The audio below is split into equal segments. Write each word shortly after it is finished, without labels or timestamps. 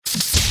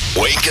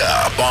Wake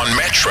up on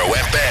Metro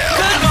FM.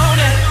 Good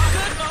morning.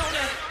 Good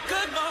morning.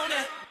 Good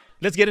morning.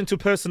 Let's get into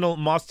personal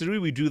mastery.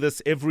 We do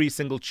this every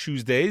single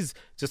Tuesdays,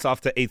 just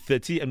after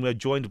 8:30, and we're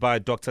joined by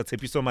Dr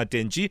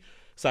Matenjie,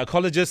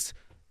 psychologist,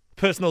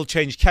 personal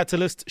change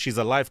catalyst. She's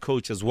a life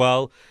coach as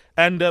well,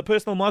 and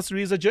personal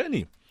mastery is a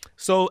journey.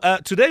 So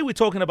today we're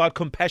talking about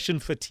compassion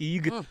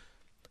fatigue.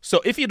 So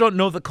if you don't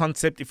know the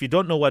concept, if you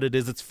don't know what it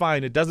is, it's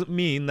fine. It doesn't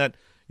mean that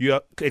you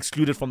are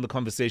excluded from the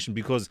conversation,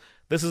 because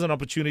this is an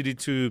opportunity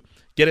to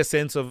get a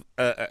sense of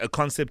a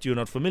concept you're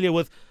not familiar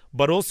with,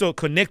 but also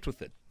connect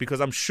with it, because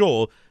I'm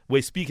sure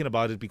we're speaking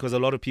about it because a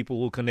lot of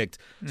people will connect.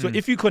 So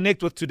if you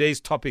connect with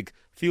today's topic,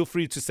 feel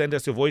free to send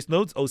us your voice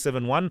notes,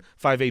 071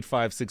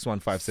 585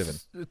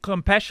 6157.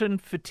 Compassion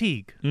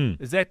fatigue.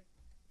 Is that,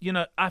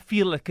 I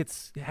feel like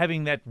it's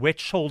having that wet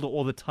shoulder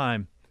all the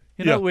time.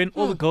 When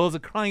all the girls are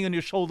crying on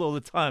your shoulder all the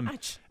time.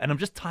 And I'm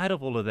just tired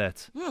of all of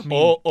that.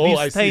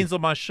 These stains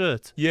on my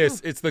shirt. Yes,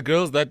 it's the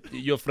girls that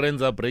your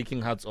friends are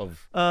breaking hearts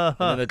of. And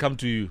then they come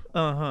to you.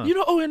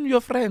 Owen,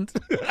 your friend.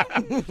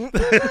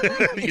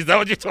 Is that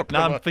what you're talking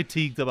Now about? I'm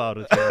fatigued about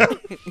it. Yeah.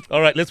 All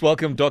right, let's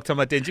welcome Dr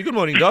Matenjie. Good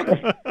morning, Doc.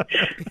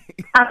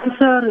 I'm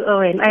sorry,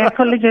 Owen. I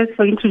apologize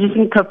for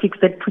introducing topics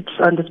that put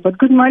you on the spot.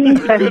 Good morning,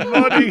 sir. Good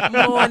morning.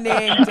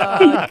 Morning,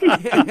 Doc.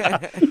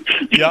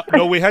 Yeah,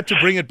 no, we had to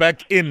bring it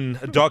back in,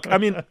 Doc. I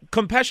mean,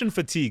 compassion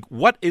fatigue,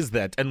 what is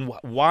that? And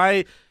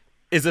why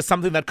is it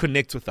something that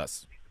connects with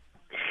us?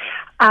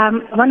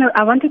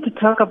 I wanted to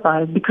talk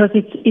about it because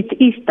it's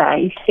Easter,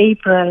 it's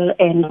April,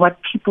 and what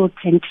people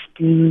tend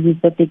to do is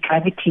that they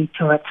gravitate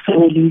towards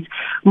families.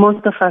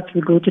 Most of us, we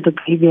go to the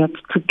graveyard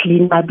to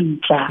clean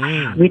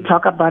Babija. We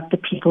talk about the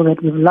people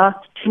that we've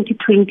lost,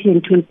 2020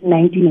 and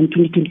 2019 and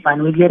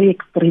 2021 were very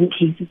extreme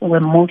cases where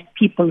most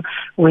people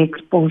were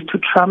exposed to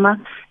trauma.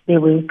 They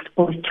were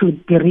exposed to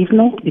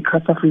bereavement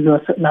because of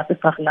losses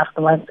of loved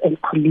ones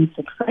and colleagues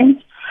and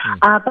friends.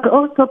 But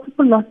also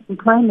people lost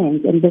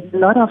employment, and there's a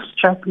lot of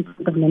stress in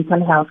terms of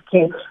mental health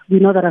care. We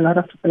know that a lot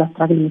of people are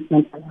struggling with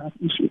mental health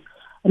issues.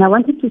 And I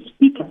wanted to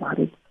speak about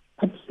it,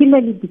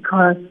 particularly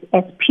because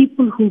as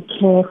people who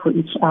care for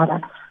each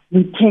other,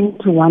 we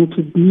tend to want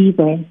to be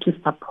there to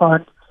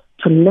support,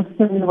 to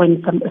listen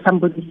when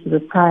somebody's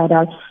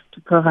suicidal, to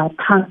provide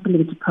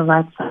counseling, to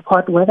provide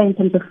support, whether in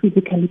terms of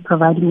physically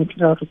providing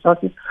material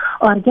resources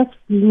or just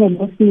being a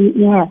listening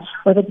ear,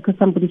 whether because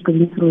somebody's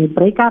going through a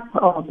breakup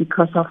or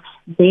because of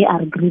they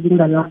are grieving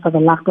the loss of a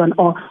loved one,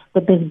 or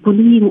that there's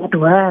bullying at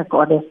work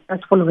or there's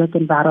stressful work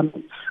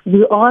environment.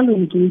 We all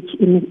engage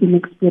in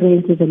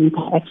experiences and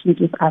interactions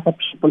with other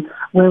people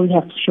where we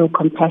have to show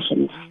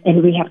compassion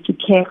and we have to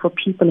care for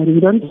people, and we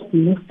don't just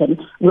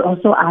listen. We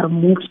also are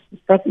moved to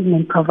step in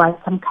and provide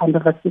some kind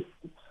of assistance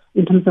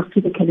in terms of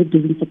physically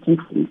doing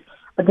certain things.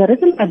 But the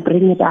reason I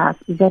bring it up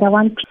is that I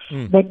want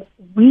that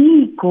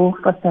we go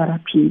for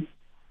therapy.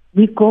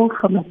 We go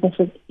for a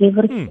session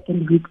every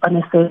second week on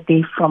a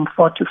Thursday from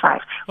 4 to 5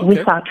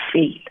 without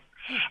fail.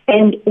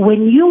 And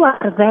when you are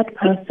that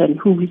person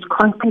who is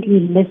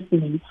constantly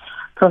listening,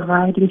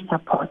 providing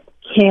support,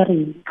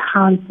 caring,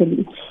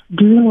 counseling,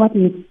 doing what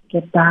needs to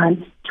get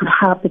done to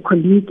help the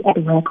colleague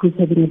at work who's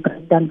having a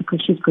breakdown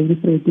because she's going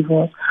through a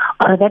divorce,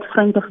 or that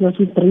friend of yours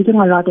who's drinking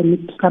a lot and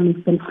needs to come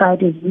and spend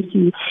Fridays with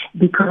you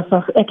because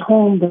of at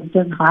home there's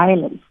just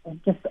violence, there's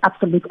just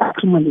absolute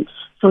acrimony.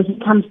 So he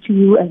comes to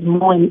you as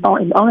more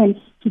and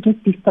to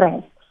just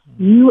distress.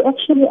 You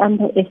actually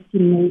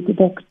underestimate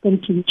the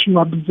extent to which you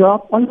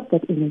absorb all of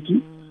that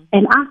energy.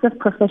 And us as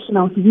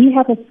professionals, we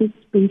have a safe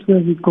space where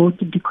we go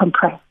to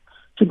decompress,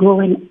 to go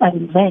and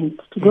vent,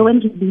 to go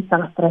and release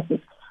our stresses.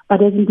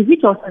 But as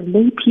individuals, as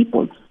lay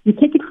people, you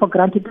take it for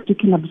granted that you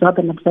can absorb,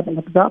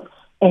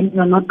 and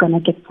you're not going to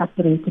get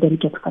saturated and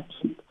get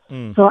fatigued.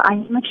 So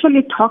I'm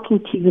actually talking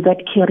to you,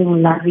 that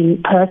caring,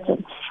 loving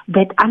person,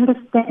 that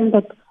understand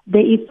that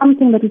there is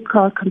something that is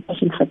called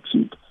compassion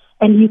fatigue.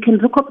 And you can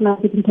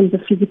recognize it in terms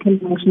of physical,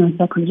 emotional, and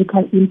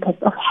psychological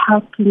impact of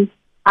helping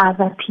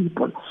other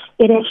people.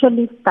 It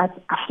actually starts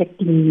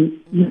affecting you.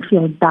 You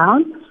feel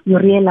down. You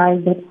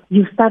realize that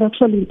you start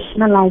actually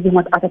internalizing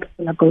what other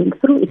people are going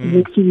through. It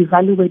makes you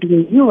evaluate where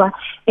you are,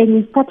 and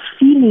you start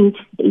feeling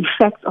the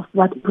effects of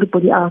what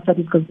everybody else that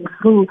is going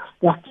through,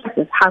 their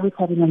stresses, how it's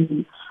having on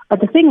you.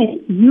 But the thing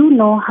is, you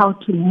know how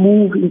to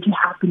move into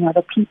helping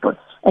other people.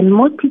 And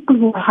most people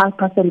who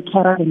help us and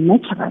care and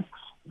nurture us,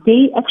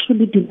 they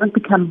actually do not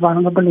become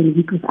vulnerable and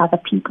weak with other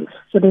people.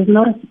 So there's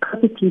no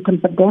reciprocity in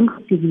terms of them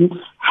receiving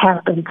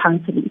help and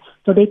counseling.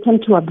 So they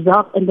tend to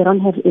absorb and they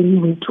don't have any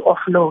way to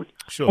offload.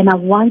 Sure. And I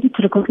want you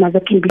to recognize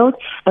that can be load,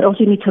 but also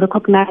you need to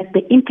recognize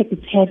the impact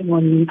it's having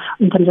on you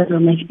in terms of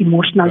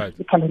emotional,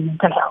 physical, and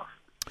mental health.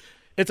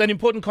 It's an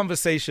important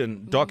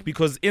conversation, Doc,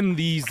 because in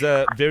these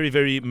very,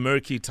 very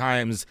murky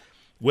times,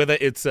 whether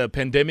it's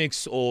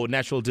pandemics or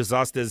natural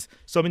disasters,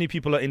 so many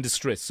people are in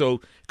distress.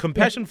 So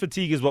compassion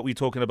fatigue is what we're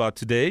talking about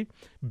today.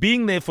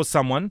 Being there for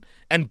someone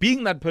and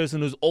being that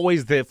person who's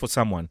always there for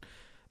someone,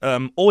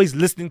 always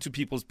listening to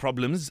people's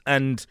problems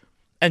and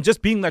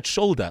just being that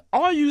shoulder.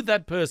 Are you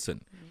that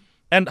person?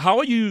 And how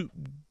are you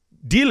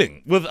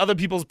dealing with other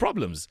people's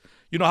problems?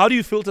 You know, how do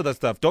you filter that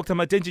stuff? Dr.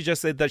 Matenjie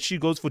just said that she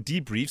goes for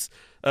debriefs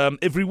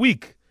every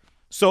week.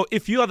 So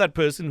if you are that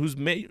person who's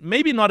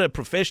maybe not a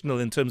professional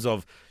in terms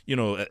of, you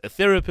know, a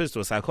therapist or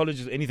a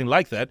psychologist or anything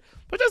like that,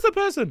 but just a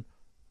person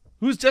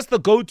who's just the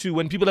go-to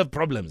when people have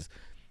problems,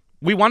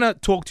 we want to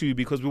talk to you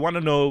because we want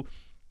to know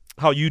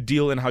how you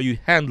deal and how you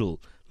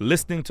handle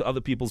listening to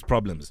other people's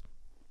problems.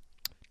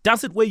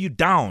 Does it weigh you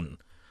down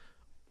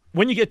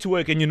when you get to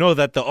work and you know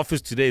that the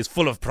office today is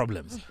full of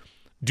problems?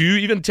 Do you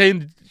even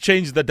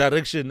change the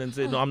direction and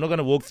say, no, I'm not going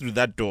to walk through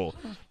that door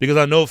because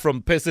I know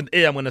from person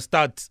A I'm going to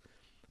start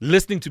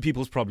listening to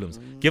people's problems?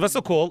 Give us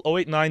a call,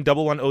 089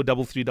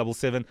 110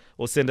 3377,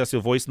 or send us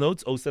your voice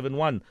notes,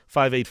 071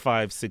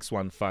 585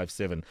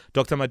 6157.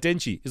 Dr.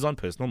 Matenjie is on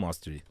Personal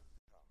Mastery.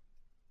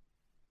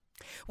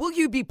 Will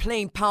you be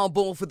playing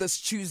Powerball for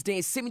this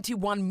Tuesday's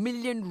 71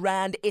 million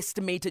rand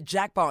estimated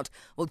jackpot?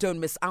 Well, don't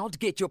miss out.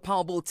 Get your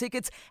Powerball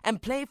tickets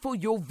and play for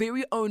your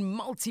very own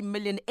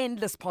multi-million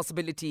endless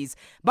possibilities.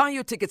 Buy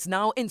your tickets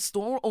now in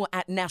store or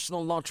at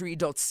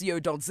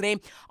nationallottery.co.za,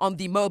 on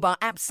the mobile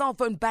app, cell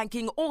phone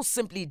banking, or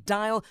simply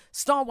dial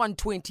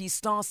 *120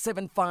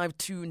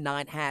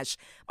 *7529 hash.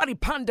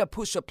 Maripanda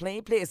Pusher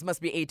Play. Players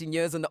must be 18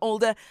 years and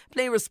older.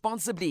 Play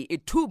responsibly.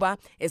 Ituba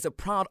is a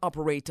proud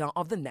operator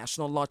of the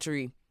National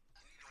Lottery.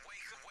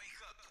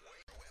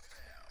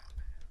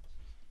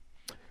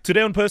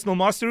 Today on Personal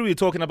Mastery, we're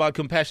talking about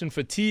compassion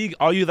fatigue.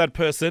 Are you that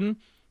person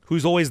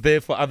who's always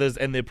there for others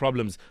and their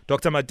problems?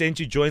 Dr.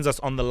 Matenjie joins us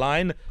on the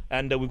line,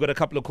 and we've got a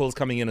couple of calls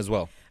coming in as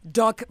well.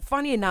 Doc,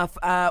 funny enough,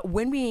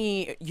 when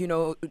we,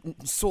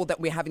 saw that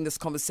we're having this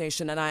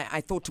conversation, and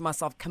I thought to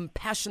myself,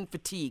 compassion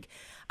fatigue.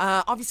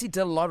 Obviously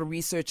did a lot of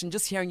research, and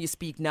just hearing you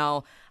speak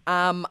now,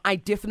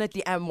 I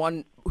definitely am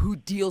one who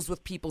deals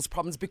with people's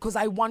problems because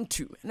I want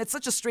to. And it's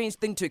such a strange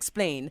thing to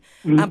explain,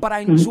 but I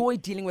enjoy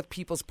dealing with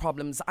people's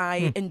problems.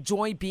 I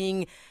enjoy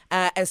being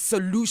a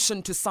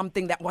solution to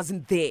something that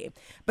wasn't there.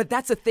 But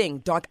that's the thing,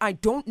 Doc. I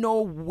don't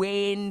know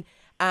when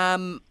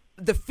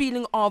the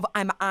feeling of,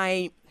 am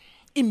I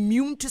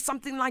immune to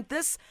something like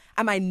this?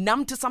 Am I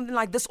numb to something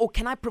like this? Or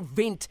can I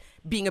prevent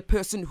being a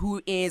person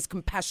who is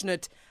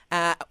compassionate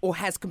or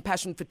has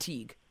compassion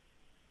fatigue?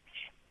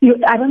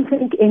 I don't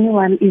think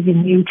anyone is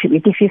immune to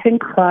it. If you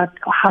think about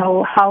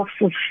how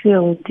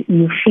fulfilled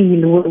you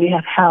feel when you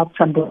have helped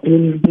somebody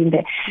when you've been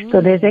there. So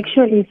there's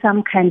actually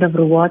some kind of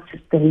reward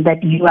system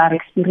that you are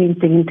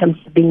experiencing in terms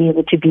of being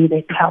able to be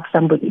there to help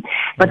somebody.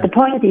 But the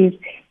point is,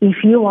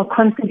 if you are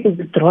constantly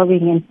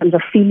withdrawing in terms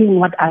of feeling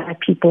what other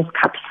people's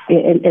cups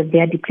as they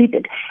are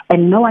depleted,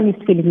 and no one is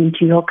filling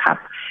into your cup,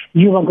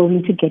 you are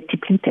going to get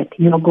depleted.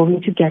 You are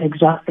going to get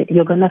exhausted.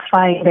 You're going to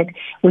find that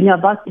when you're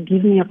about to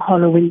give me a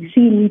call, or when you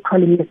see me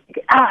calling you,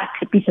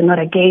 Peter, not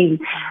again.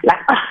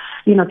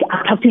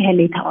 I'll talk to her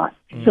later on.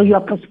 So you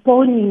are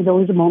postponing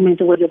those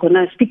moments where you're going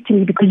to speak to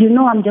me because you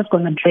know I'm just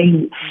going to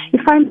drain you. You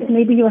find that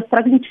maybe you are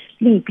struggling to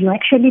sleep. You're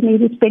actually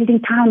maybe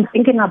spending time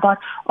thinking about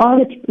all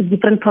the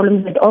different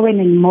problems that Owen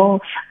and Mo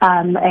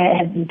have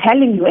been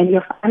telling you, and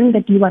you find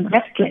that you are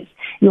restless.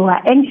 You are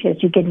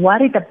anxious. You get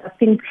worried about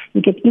things.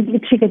 You get easily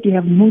triggered. You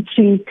have mood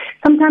swings.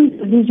 Sometimes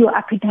you lose your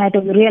appetite,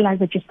 or you realize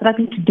that you're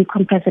struggling to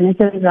decompress, and as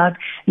a result,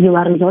 you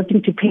are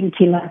resorting to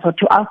painkillers or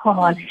to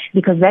alcohol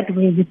because that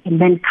way you can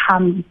then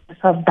calm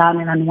yourself down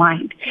and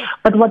unwind.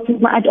 But what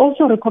I'd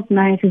also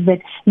recognize is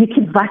that you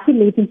keep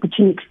vacillating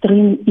between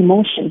extreme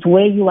emotions,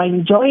 where you are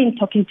enjoying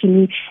talking to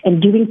me and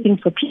doing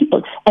things for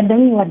people, and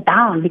then you are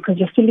down because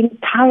you're feeling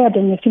tired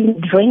and you're feeling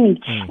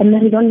drained, and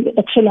then you don't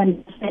actually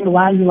understand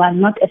why you are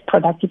not as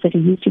productive as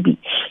you used to be.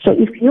 So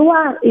if you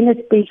are in a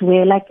space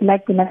where, like we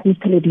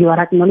said, you are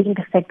acknowledging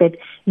the fact that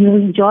you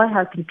enjoy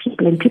helping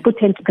people, and people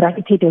tend to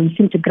gravitate, or you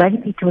seem to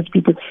gravitate towards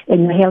people,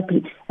 and you're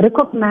helping,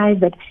 recognize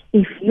that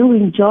if you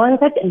enjoy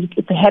that, and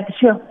it's a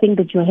habitual thing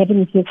that you're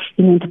having with your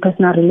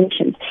interpersonal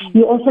relations,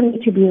 you also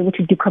need to be able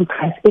to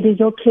decompress. It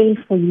is okay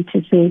for you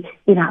to say,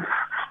 enough.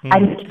 I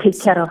need to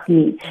take care of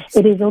me.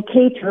 It is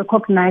okay to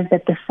recognize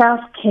that the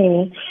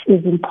self-care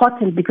is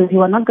important because you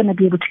are not going to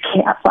be able to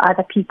care for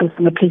other people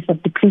from a place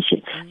of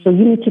depletion. So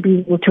you need to be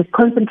able to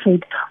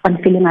concentrate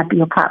on filling up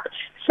your cup.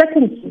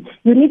 Secondly,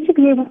 you need to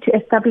be able to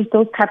establish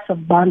those types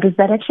of boundaries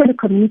that actually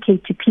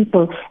communicate to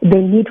people the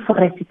need for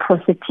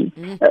reciprocity.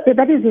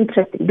 That is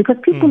interesting because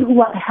people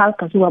who are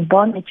helpers, who are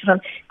born natural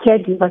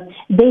caregivers,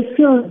 they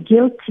feel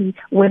guilty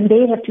when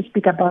they have to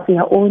speak about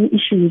their own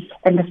issues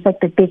and the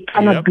fact that they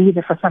cannot be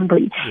there for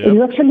somebody. And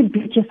you actually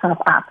beat yourself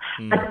up.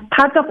 But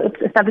part of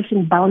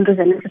establishing boundaries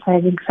and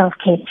exercising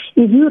self-care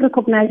is you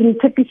recognizing,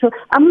 so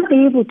I'm not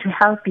able to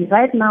help you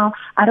right now.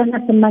 I don't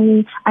have the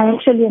money. I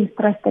actually am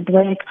stressed at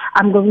work.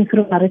 I'm going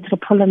through marital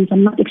problems.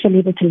 I'm not actually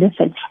able to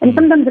listen. And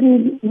sometimes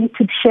you need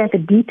to share the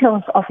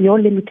details of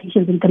your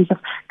limitations in terms of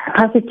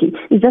capacity.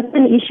 It's just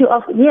an issue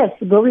of,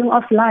 going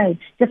offline,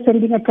 just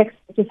sending a text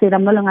to say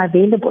I'm no longer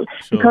available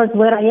because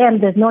where I am,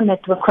 there's no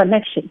network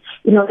connection.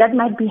 That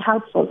might be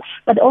helpful.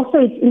 But also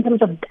it's in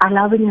terms of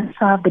allowing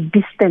yourself the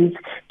distance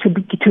to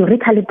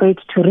recalibrate,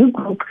 to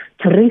regroup,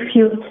 to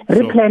refuel,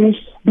 replenish,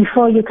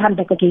 before you come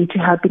back again to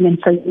helping and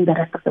saving the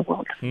rest of the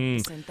world.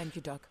 Thank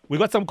you, Doc. We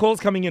got some calls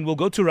coming in. We'll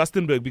go to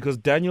Rustenburg because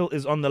Daniel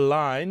is on the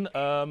line.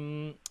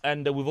 And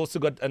we've also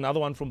got another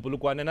one from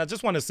Bulukwane. And I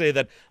just want to say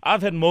that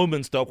I've had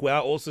moments, Doc, where I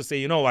also say,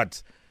 you know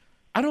what?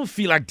 I don't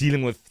feel like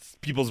dealing with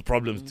people's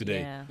problems today.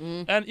 Yeah.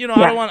 And,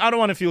 I don't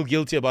want to feel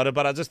guilty about it,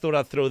 but I just thought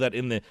I'd throw that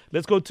in there.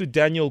 Let's go to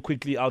Daniel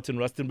quickly out in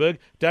Rustenburg.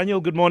 Daniel,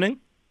 good morning.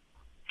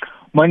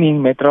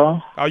 Morning,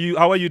 Metro. How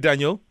are you,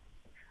 Daniel?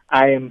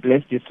 I am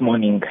blessed this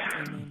morning.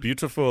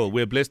 Beautiful.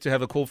 We're blessed to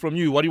have a call from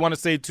you. What do you want to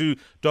say to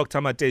Dr.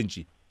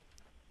 Matenjie?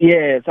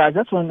 Yes, I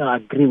just want to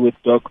agree with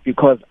Doc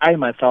because I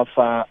myself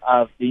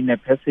have been a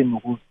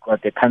person who's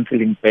got a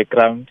counseling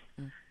background,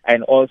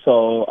 and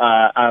also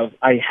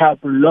I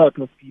help a lot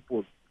of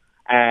people.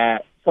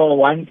 So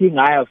one thing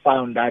I have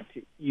found that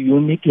you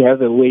need to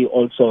have a way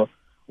also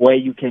where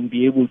you can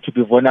be able to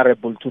be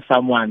vulnerable to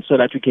someone so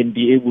that you can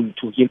be able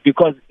to heal.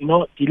 Because,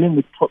 dealing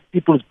with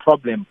people's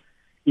problems,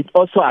 it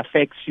also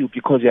affects you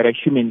because you're a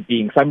human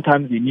being.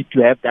 Sometimes you need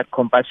to have that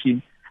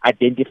compassion,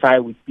 identify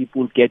with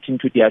people, get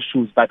into their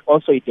shoes, but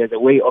also it has a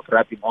way of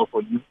rubbing off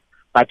on you.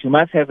 But you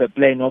must have a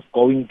plan of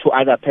going to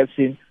other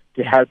person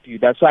to help you.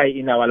 That's why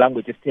in our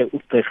language it's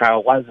something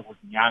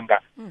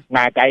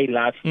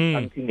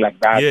like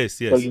that. Yes.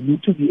 So you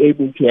need to be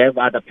able to have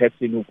other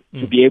person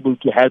to be able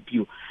to help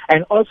you.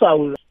 And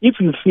also, if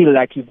you feel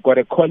like you've got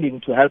a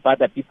calling to help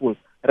other people,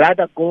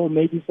 rather go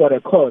maybe for a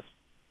course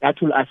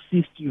that will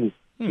assist you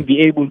to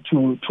be able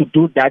to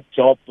do that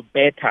job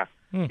better.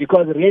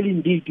 Because really,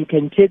 indeed, you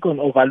can take on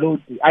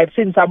overload. I've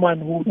seen someone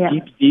who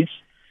did this,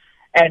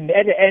 and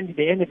at the end,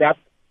 they ended up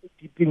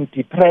being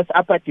depressed,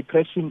 upper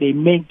depression. They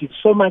made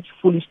so much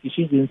foolish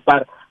decisions,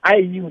 but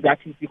I knew that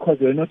is because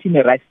they were not in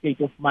the right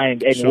state of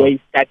mind and where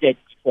it started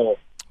before.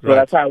 So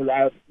that's why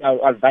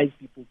I'll advise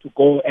people to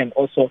go and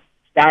also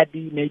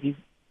study, maybe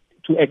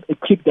to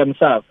equip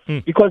themselves.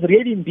 Because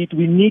really, indeed,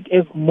 we need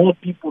more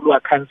people who are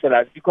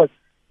counselors, because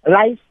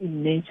life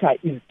in nature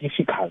is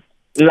difficult.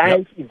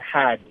 Life is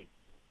hard.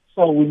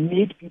 So we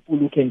need people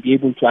who can be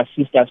able to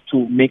assist us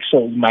to make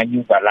sure we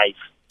maneuver life.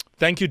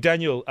 Thank you,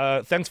 Daniel.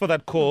 Thanks for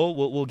that call.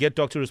 We'll get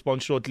Doc to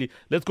respond shortly.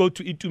 Let's go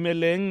to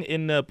Itumeleng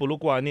in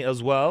Polokwane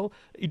as well.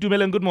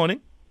 Itumeleng, good morning.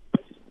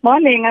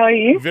 Morning, how are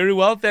you? Very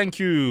well, thank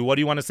you. What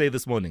do you want to say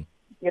this morning?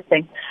 Yes,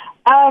 thanks.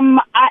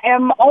 I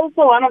am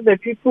also one of the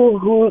people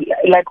who,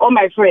 like all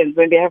my friends,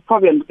 when they have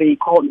problems, they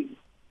call me.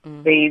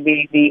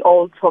 They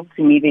all talk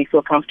to me. They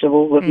feel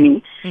comfortable with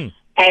me.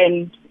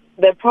 And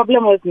the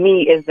problem with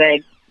me is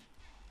that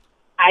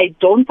I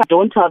don't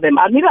tell them.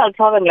 Maybe I'll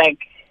tell them like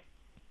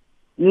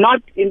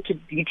not into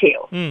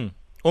detail.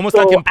 Almost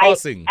like in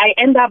passing. I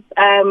end up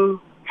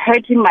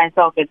hurting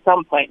myself at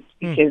some point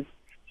because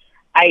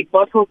I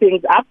bottle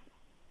things up.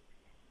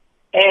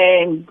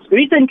 And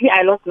recently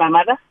I lost my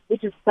mother,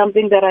 which is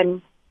something that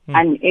I'm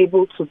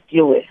unable to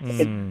deal with.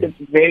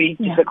 It's very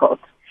difficult.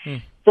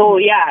 So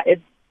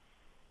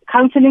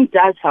counseling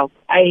does help.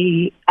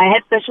 I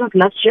had sessions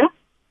last year,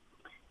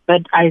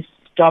 but I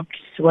stopped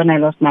when I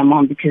lost my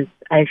mom because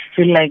I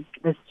feel like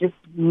there's just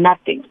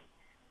nothing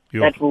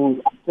that will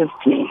assist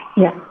me.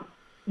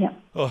 Yeah.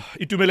 Oh,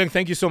 Itumeleng,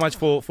 thank you so much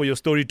for your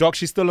story. Doc,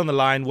 she's still on the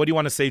line. What do you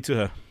want to say to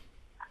her?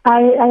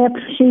 I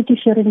appreciate you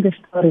sharing the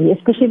story,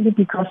 especially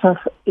because of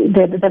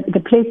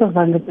the place of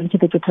vulnerability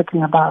that you're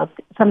talking about.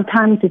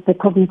 Sometimes it's a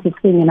cognitive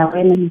thing and our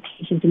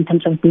limitations in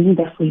terms of being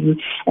there for you.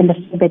 And the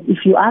fact that if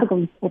you are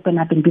going to open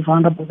up and be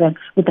vulnerable, then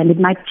it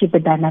might shift the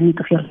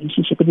dynamic of your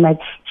relationship. It might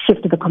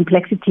shift the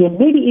complexity and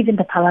maybe even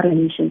the power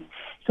relations.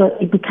 So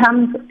it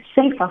becomes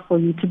safer for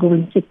you to go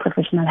and seek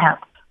professional help.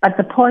 But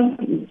the point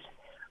is,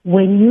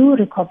 when you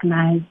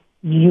recognize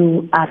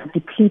you are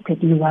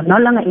depleted, you are no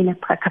longer in a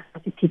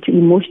capacity to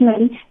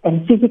emotionally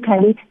and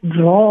physically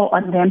draw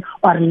on them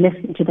or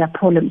listen to their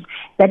problems.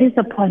 That is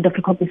the point of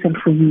recognition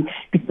for you,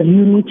 because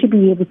you need to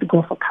be able to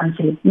go for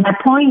counseling. My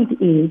point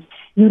is,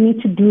 you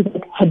need to do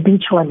that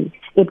habitually.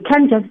 It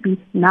can't just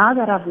be, now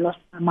that I've lost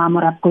my mom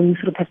or I'm going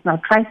through personal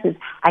crisis,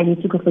 I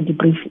need to go for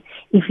debriefing.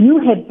 If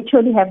you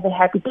habitually have the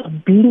habit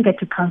of being there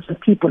to counsel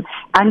people,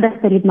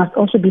 understand it must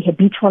also be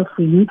habitual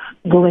for you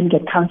to go and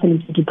get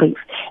counseling to debrief.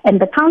 And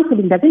the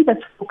counseling doesn't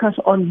just focus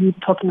on you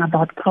talking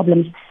about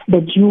problems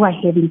that you are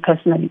having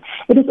personally.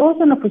 It is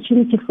also an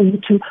opportunity for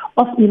you to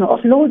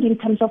offload in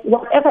terms of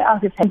whatever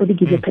else is somebody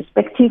give you a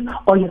perspective,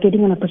 or you're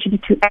getting an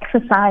opportunity to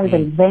exercise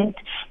and vent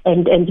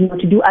and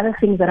to do other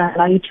things that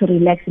allow you to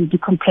relax and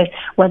decompress,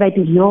 whether it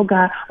is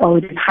yoga or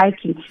it is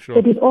hiking. Sure.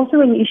 It is also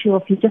an issue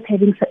of you just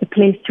having a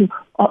place to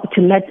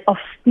let off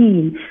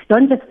steam.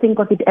 Don't just think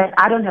of it as,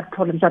 I don't have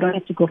problems, I don't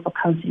have to go for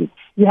counseling.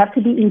 You have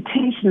to be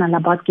intentional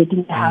about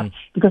getting the help,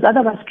 because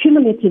otherwise,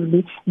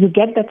 cumulatively, you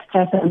get that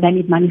stress and then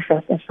it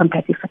manifests as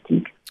sympathic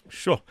fatigue.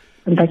 Sure.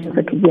 Sympathic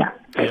fatigue,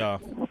 Yeah.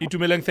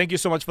 Itumeleng, thank you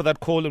so much for that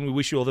call, and we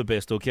wish you all the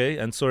best, okay?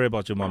 And sorry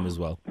about your mom as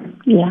well.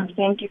 Yeah.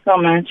 Thank you so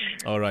much.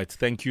 All right.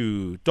 Thank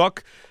you,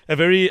 Doc. A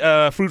very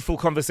fruitful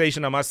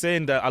conversation, I must say.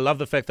 And I love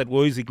the fact that we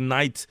always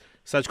ignite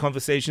such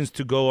conversations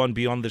to go on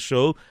beyond the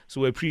show.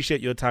 So we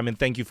appreciate your time and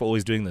thank you for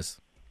always doing this.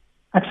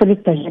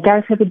 Absolute pleasure.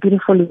 Guys, have a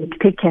beautiful week.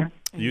 Take care.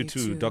 You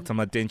too, Dr.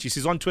 Matenjie.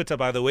 She's on Twitter,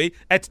 by the way,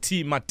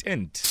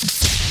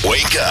 @TMatent.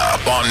 Wake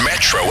up on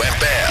Metro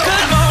FM.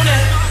 Good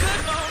morning.